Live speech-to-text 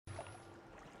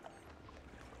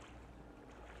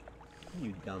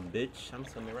You dumb bitch. I'm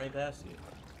swimming right past you.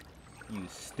 You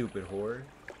stupid whore.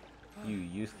 You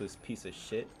useless piece of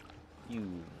shit. You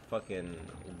fucking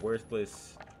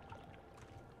worthless.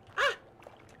 Ah!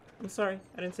 I'm sorry.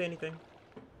 I didn't say anything.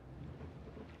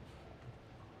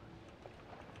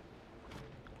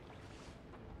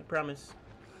 I promise.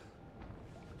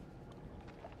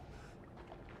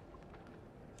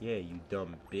 Yeah, you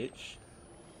dumb bitch.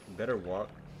 You better walk.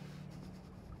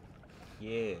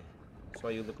 Yeah. That's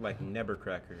why you look like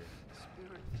Nebercracker.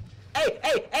 Hey,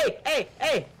 hey, hey, hey,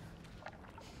 hey!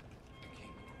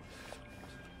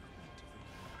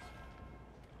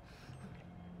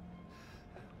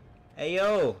 Hey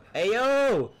yo! Hey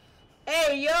yo!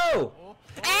 Hey yo!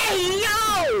 Hey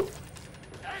yo!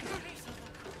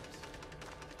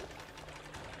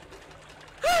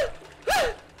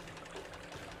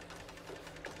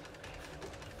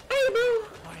 Hey bro!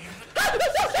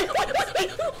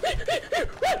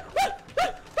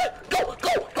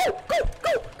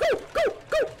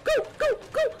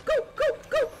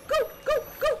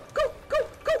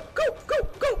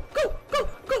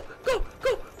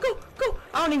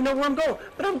 I don't even know where I'm going,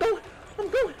 but I'm going. I'm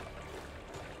going.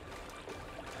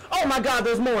 Oh my God,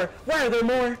 there's more. Why are there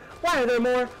more? Why are there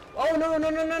more? Oh no, no,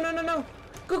 no, no, no, no, no.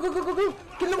 Go, go, go, go, go.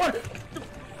 Get in the water.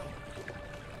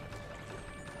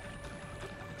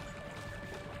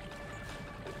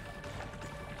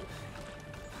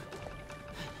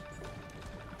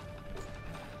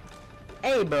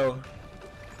 Hey, bro.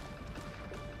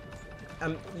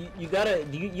 You gotta,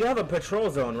 you have a patrol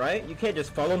zone, right? You can't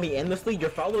just follow me endlessly. You're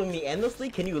following me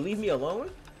endlessly? Can you leave me alone?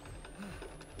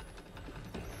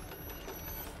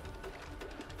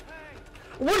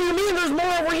 What do you mean there's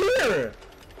more over here?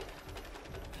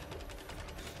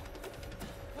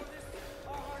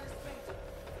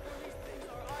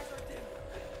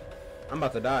 I'm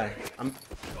about to die.